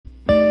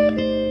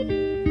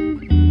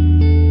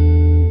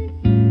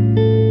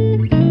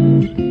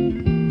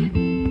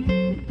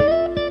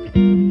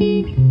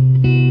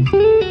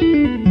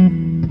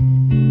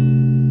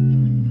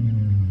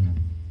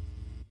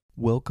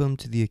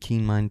to the A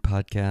Keen Mind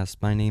podcast.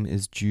 My name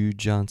is Jude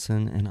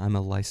Johnson, and I'm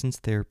a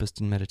licensed therapist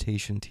and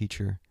meditation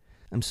teacher.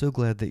 I'm so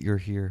glad that you're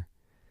here.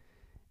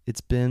 It's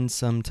been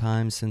some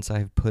time since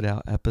I've put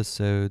out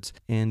episodes,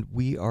 and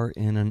we are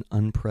in an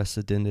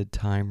unprecedented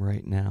time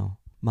right now.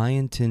 My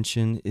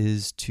intention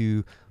is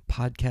to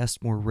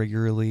podcast more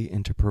regularly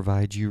and to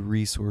provide you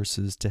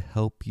resources to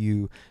help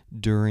you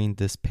during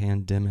this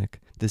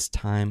pandemic, this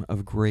time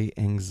of great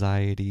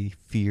anxiety,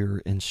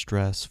 fear, and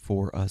stress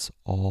for us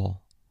all.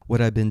 What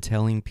I've been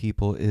telling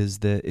people is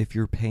that if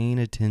you're paying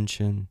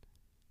attention,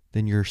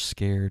 then you're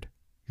scared.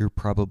 You're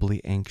probably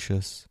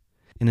anxious.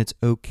 And it's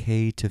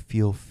okay to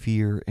feel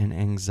fear and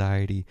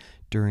anxiety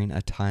during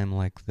a time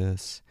like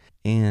this.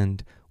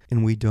 And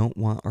we don't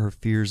want our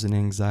fears and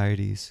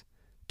anxieties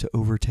to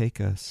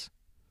overtake us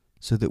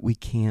so that we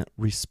can't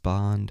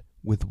respond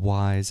with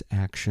wise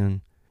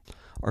action.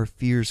 Our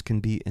fears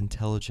can be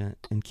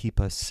intelligent and keep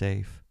us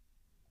safe.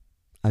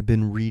 I've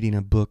been reading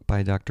a book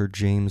by Dr.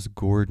 James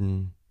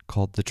Gordon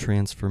called The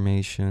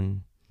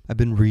Transformation.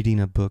 And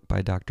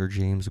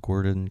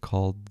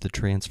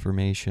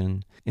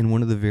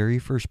one of the very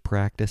first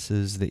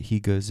practices that he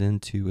goes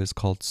into is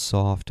called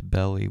soft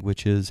belly,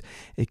 which is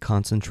a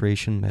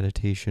concentration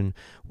meditation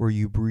where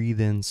you breathe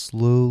in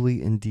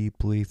slowly and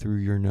deeply through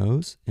your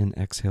nose and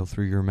exhale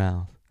through your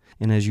mouth.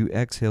 And as you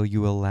exhale,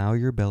 you allow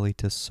your belly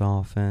to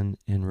soften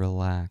and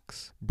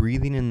relax.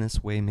 Breathing in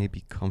this way may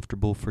be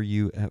comfortable for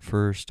you at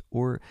first,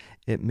 or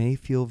it may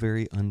feel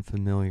very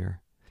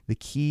unfamiliar. The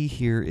key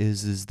here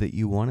is that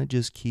you want to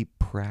just keep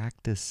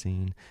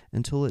practicing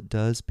until it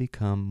does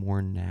become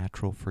more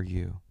natural for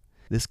you.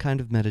 This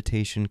kind of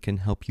meditation can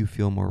help you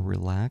feel more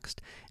relaxed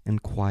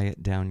and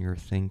quiet down your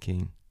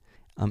thinking.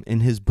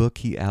 In his book,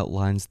 he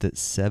outlines that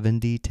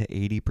 70 to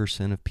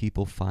 80% of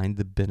people find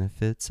the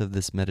benefits of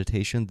this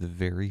meditation the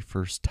very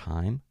first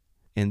time.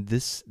 And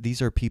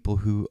these are people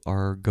who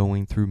are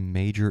going through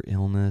major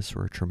illness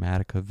or a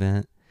traumatic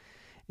event.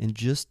 And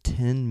just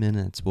 10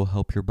 minutes will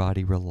help your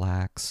body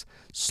relax,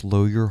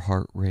 slow your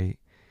heart rate,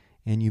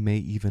 and you may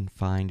even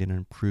find an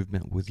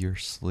improvement with your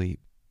sleep.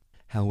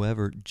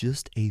 However,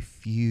 just a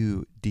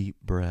few deep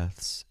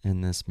breaths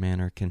in this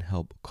manner can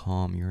help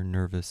calm your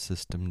nervous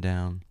system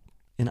down.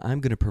 And I'm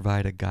going to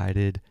provide a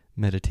guided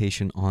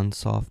meditation on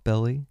soft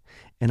belly,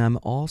 and I'm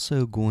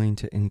also going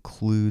to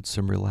include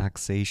some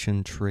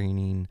relaxation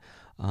training,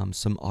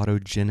 some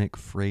autogenic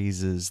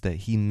phrases that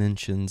he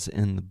mentions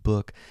in the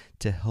book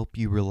to help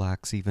you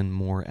relax even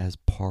more as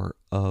part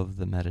of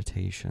the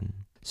meditation.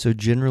 So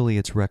generally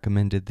it's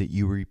recommended that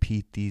you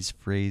repeat these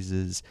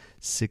phrases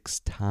 6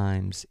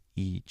 times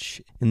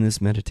each. In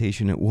this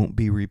meditation it won't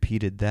be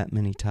repeated that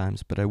many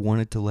times, but I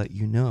wanted to let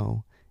you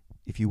know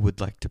if you would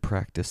like to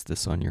practice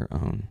this on your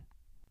own.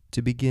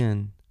 To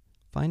begin,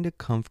 find a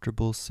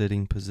comfortable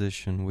sitting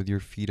position with your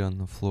feet on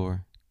the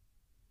floor.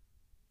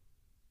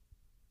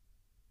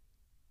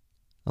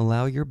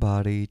 Allow your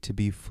body to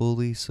be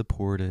fully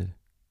supported.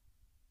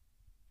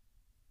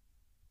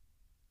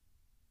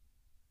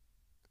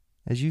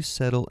 As you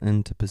settle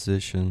into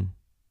position,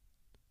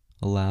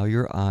 allow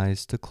your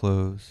eyes to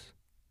close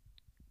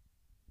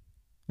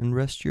and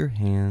rest your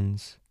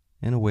hands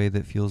in a way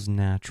that feels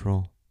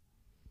natural,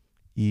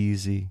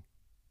 easy,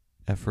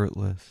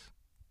 effortless.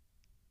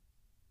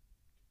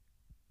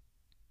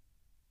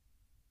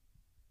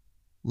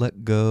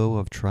 Let go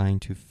of trying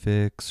to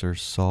fix or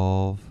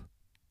solve.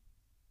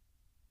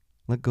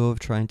 Let go of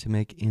trying to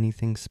make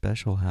anything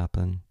special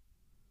happen.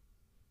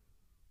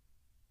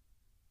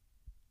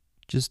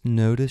 Just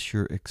notice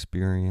your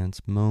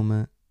experience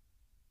moment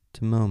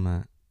to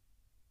moment.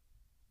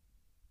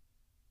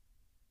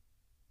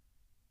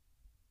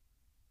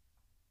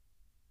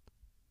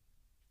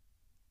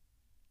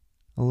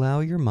 Allow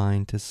your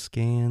mind to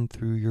scan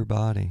through your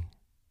body,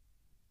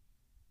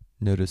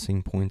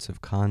 noticing points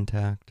of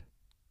contact,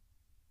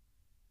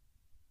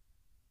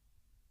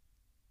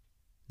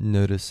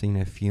 noticing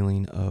a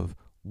feeling of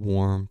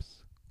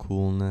warmth,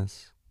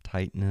 coolness,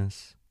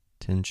 tightness,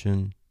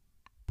 tension,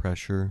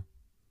 pressure,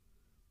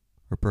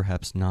 or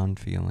perhaps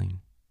non-feeling.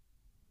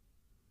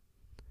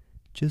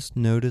 Just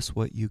notice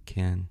what you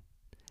can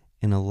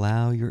and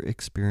allow your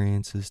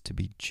experiences to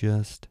be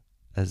just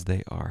as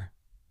they are.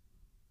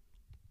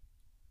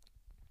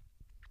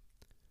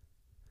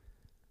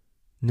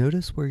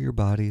 Notice where your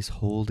body's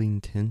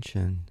holding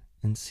tension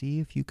and see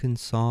if you can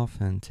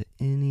soften to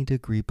any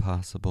degree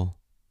possible.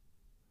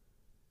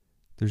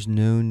 There's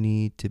no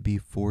need to be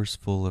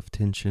forceful if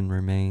tension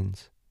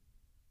remains.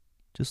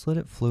 Just let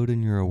it float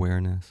in your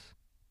awareness.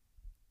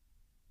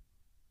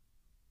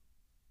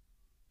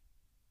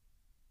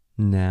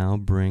 Now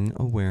bring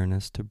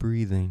awareness to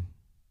breathing.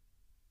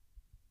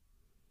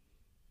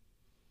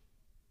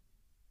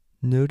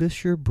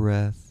 Notice your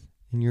breath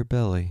in your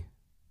belly.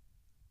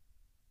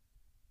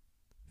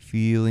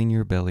 Feeling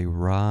your belly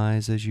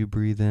rise as you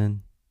breathe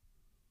in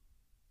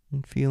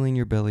and feeling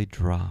your belly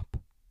drop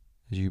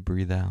as you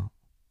breathe out.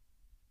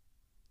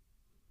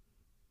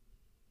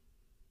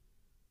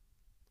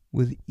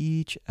 With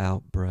each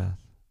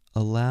out-breath,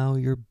 allow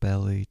your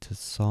belly to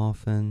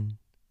soften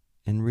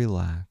and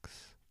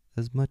relax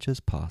as much as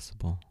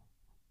possible.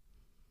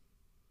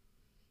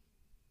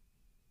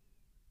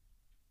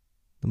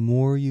 The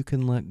more you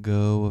can let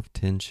go of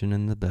tension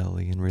in the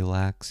belly and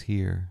relax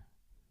here,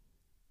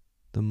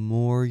 the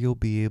more you'll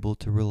be able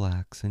to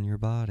relax in your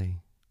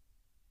body.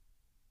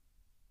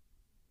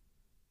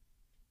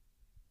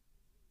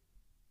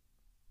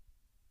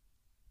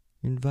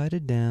 You're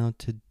invited now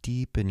to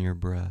deepen your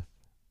breath.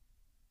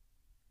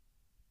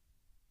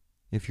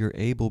 If you're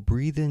able,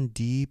 breathe in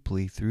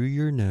deeply through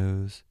your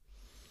nose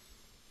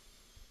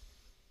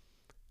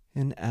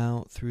and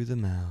out through the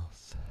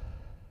mouth.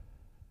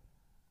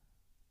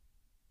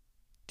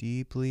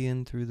 Deeply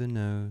in through the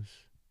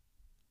nose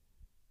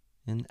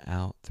and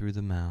out through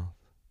the mouth.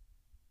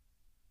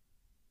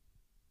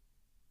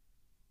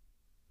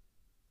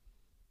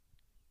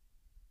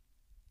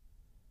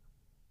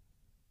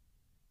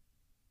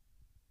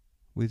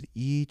 With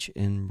each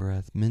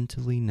in-breath,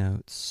 mentally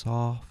note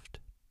soft.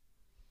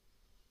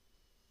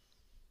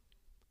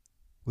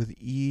 With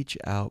each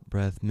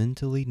out-breath,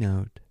 mentally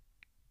note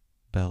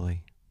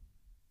belly.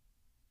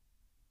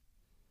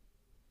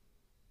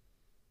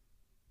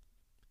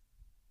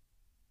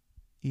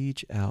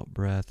 Each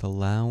out-breath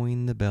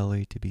allowing the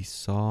belly to be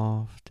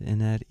soft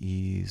and at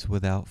ease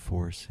without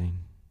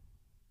forcing.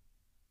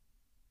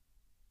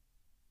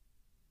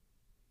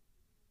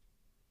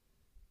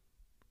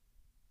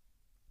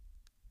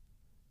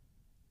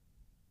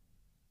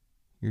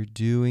 You're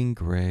doing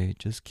great.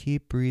 Just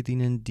keep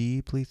breathing in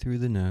deeply through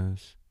the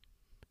nose,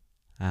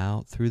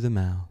 out through the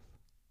mouth.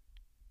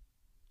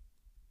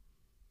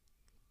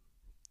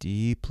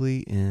 Deeply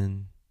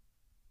in,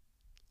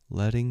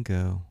 letting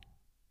go,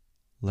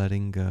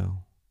 letting go,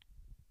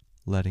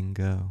 letting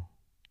go.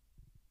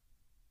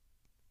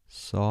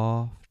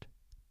 Soft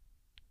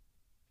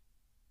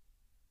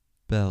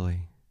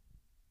belly.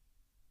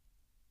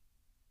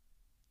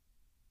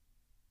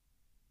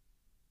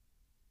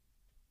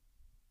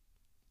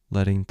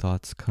 Letting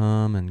thoughts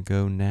come and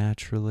go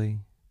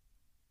naturally.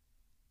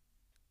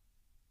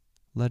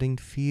 Letting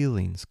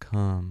feelings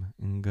come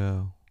and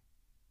go.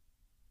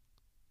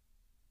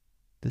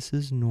 This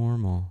is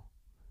normal.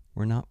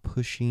 We're not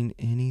pushing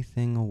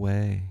anything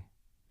away.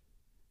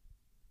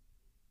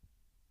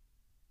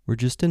 We're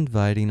just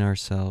inviting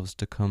ourselves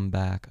to come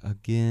back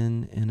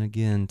again and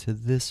again to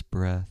this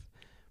breath,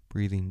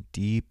 breathing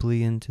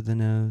deeply into the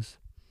nose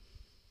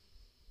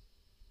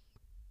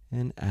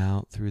and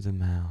out through the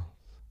mouth.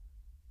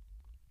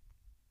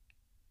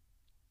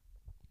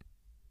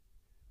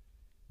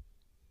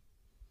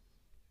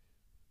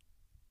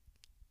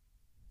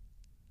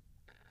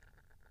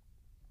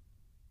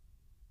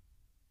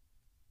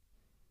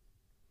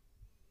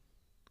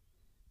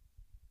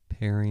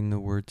 Pairing the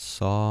word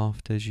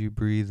soft as you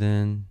breathe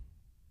in,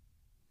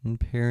 and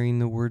pairing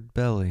the word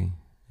belly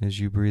as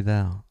you breathe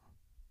out.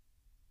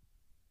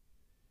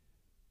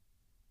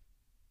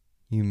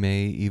 You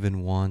may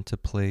even want to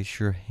place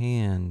your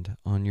hand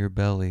on your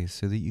belly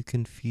so that you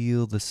can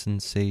feel the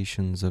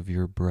sensations of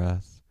your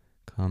breath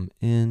come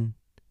in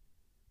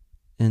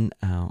and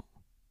out.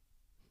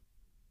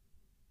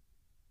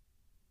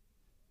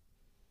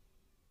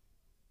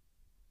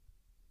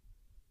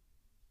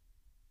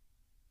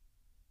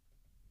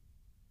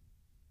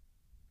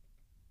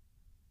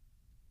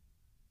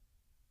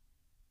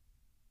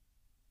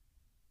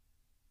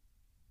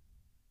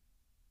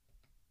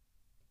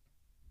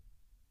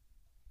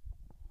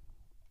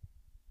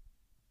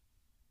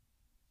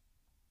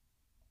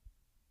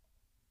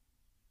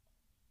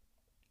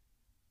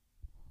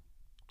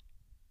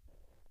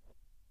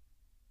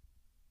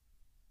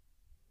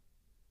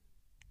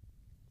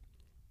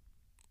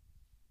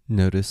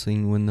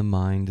 Noticing when the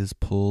mind is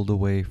pulled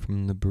away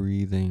from the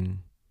breathing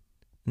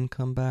and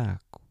come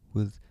back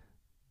with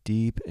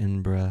deep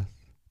in-breath,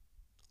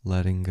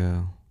 letting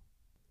go.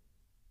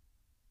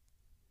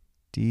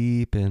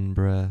 Deep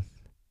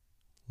in-breath,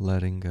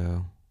 letting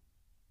go.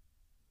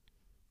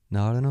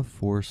 Not in a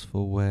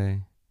forceful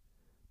way,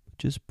 but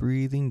just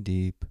breathing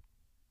deep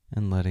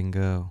and letting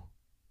go.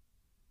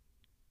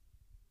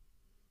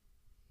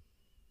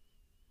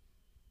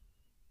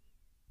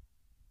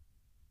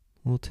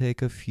 We'll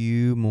take a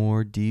few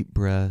more deep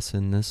breaths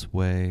in this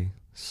way,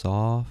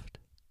 soft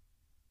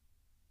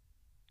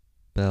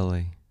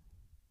belly.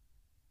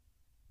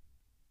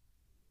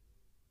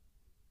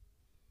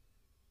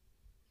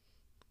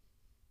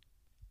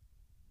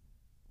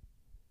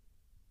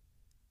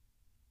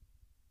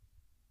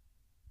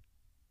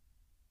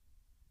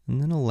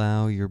 And then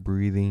allow your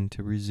breathing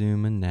to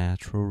resume a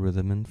natural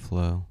rhythm and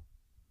flow.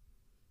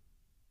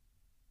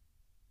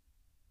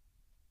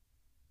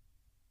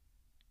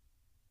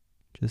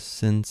 Just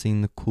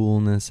sensing the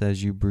coolness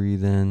as you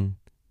breathe in,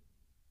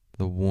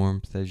 the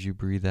warmth as you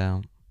breathe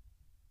out.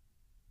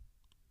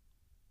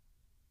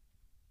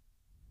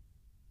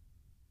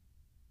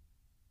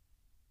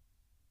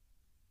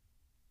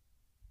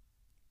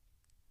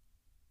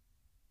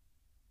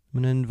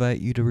 I'm going to invite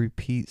you to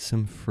repeat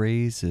some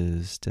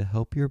phrases to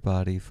help your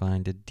body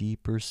find a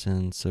deeper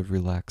sense of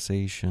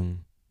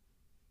relaxation.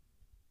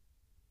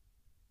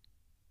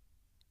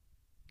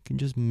 You can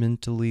just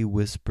mentally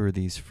whisper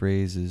these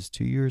phrases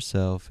to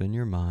yourself in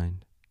your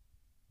mind.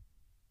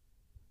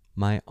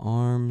 My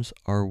arms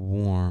are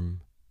warm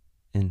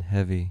and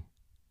heavy.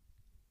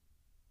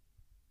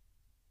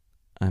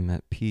 I'm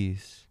at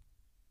peace.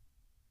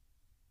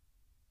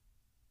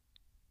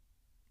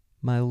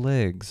 My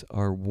legs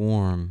are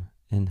warm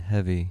and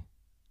heavy.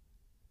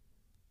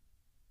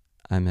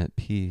 I'm at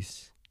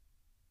peace.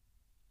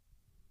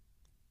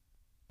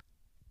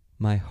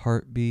 My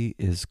heartbeat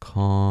is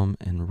calm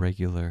and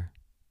regular.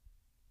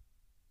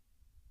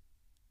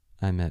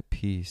 I'm at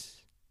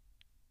peace.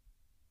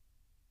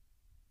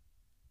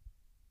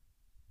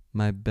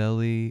 My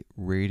belly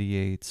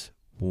radiates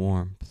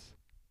warmth.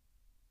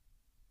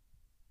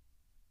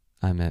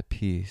 I'm at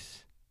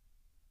peace.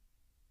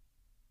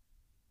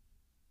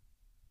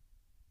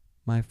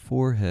 My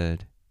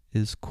forehead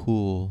is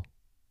cool.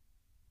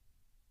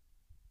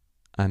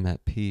 I'm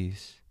at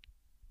peace.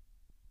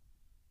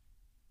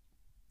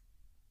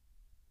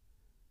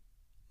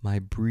 My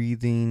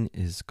breathing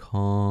is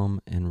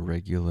calm and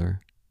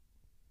regular.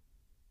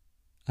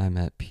 I'm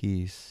at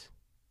peace.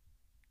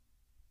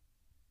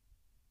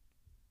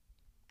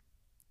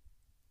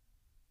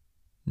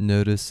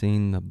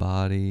 Noticing the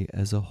body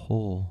as a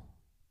whole,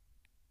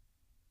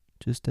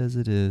 just as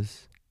it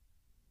is.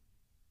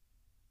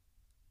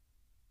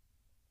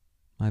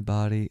 My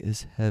body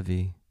is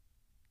heavy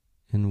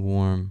and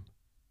warm.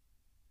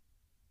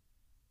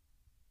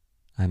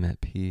 I'm at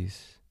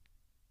peace.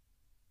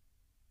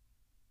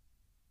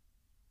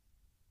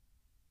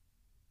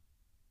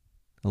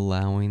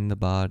 Allowing the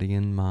body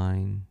and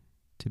mind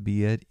to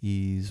be at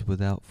ease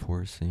without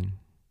forcing.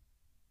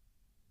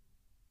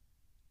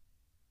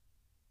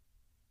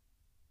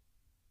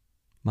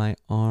 My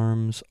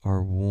arms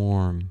are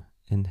warm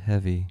and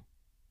heavy.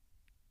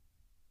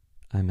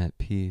 I'm at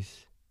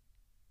peace.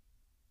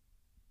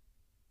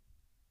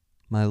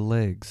 My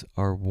legs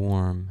are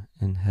warm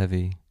and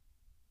heavy.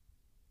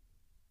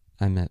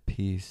 I'm at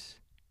peace.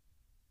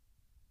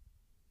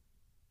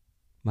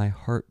 My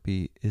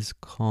heartbeat is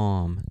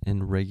calm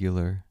and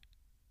regular.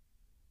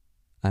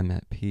 I'm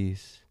at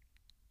peace.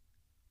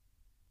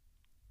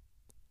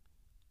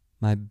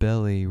 My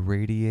belly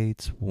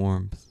radiates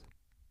warmth.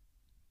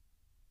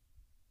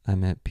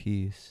 I'm at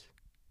peace.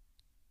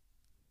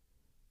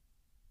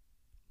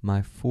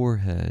 My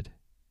forehead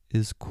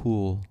is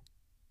cool.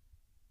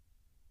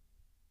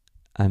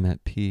 I'm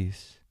at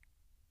peace.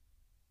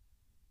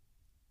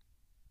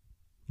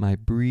 My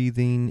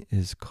breathing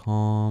is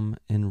calm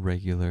and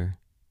regular.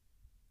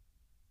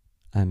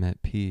 I'm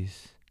at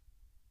peace.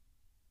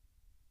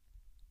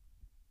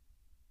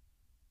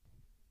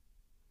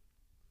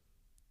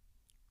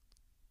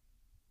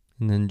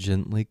 And then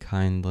gently,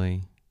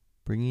 kindly,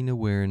 bringing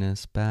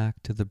awareness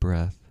back to the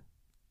breath.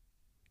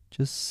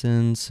 Just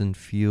sense and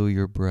feel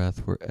your breath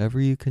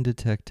wherever you can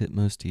detect it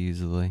most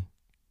easily.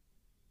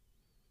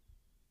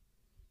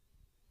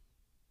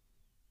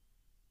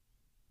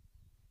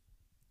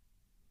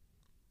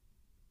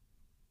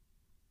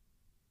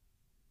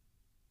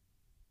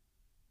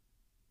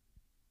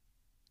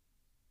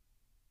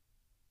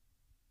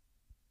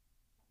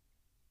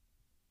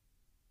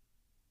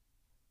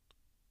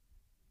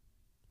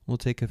 We'll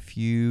take a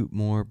few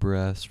more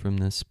breaths from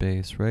this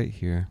space right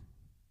here.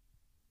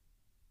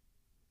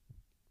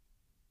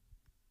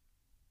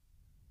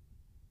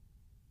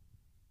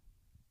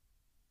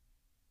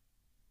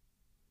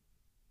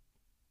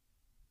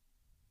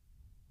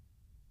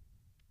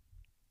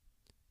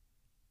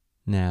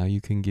 Now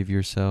you can give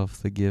yourself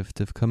the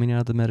gift of coming out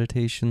of the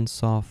meditation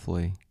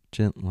softly,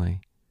 gently,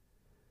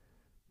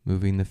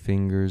 moving the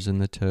fingers and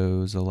the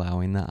toes,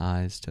 allowing the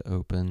eyes to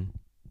open.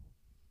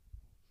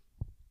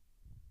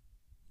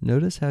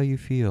 Notice how you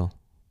feel.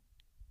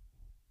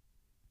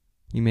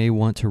 You may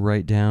want to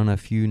write down a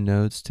few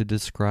notes to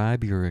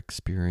describe your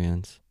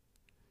experience.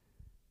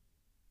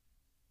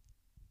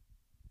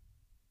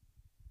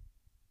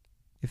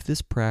 If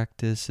this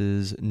practice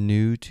is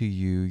new to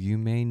you, you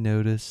may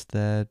notice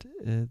that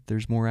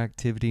there's more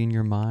activity in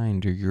your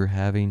mind, or you're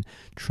having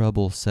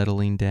trouble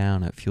settling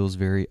down. It feels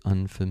very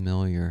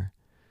unfamiliar.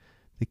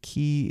 The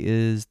key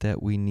is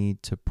that we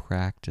need to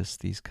practice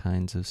these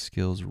kinds of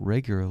skills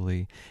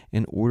regularly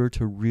in order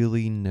to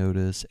really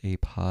notice a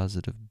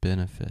positive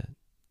benefit.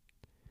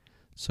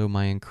 So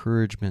my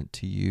encouragement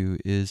to you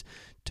is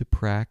to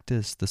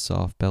practice the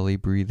soft belly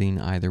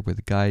breathing either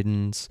with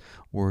guidance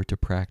or to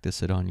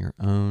practice it on your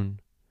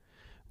own.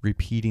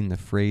 Repeating the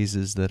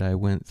phrases that I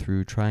went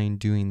through, trying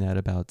doing that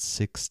about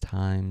 6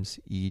 times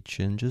each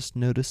and just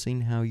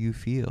noticing how you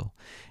feel.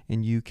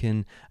 And you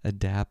can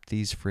adapt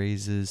these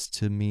phrases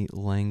to meet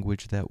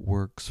language that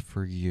works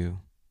for you.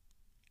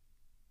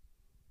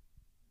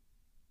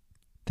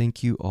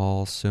 Thank you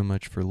all so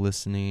much for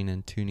listening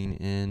and tuning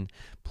in.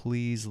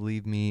 Please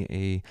leave me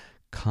a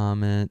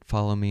comment,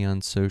 follow me on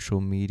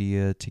social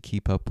media to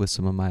keep up with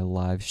some of my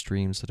live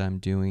streams that I'm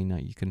doing.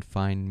 You can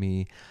find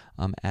me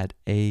at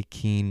A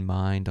Keen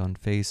Mind on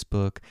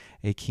Facebook,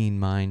 A Keen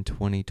Mind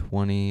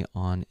 2020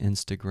 on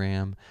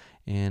Instagram,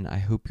 and I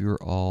hope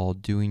you're all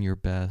doing your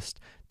best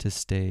to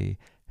stay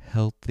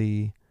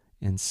healthy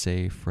and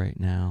safe right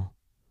now.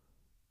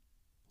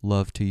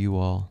 Love to you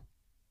all.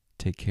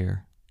 Take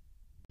care.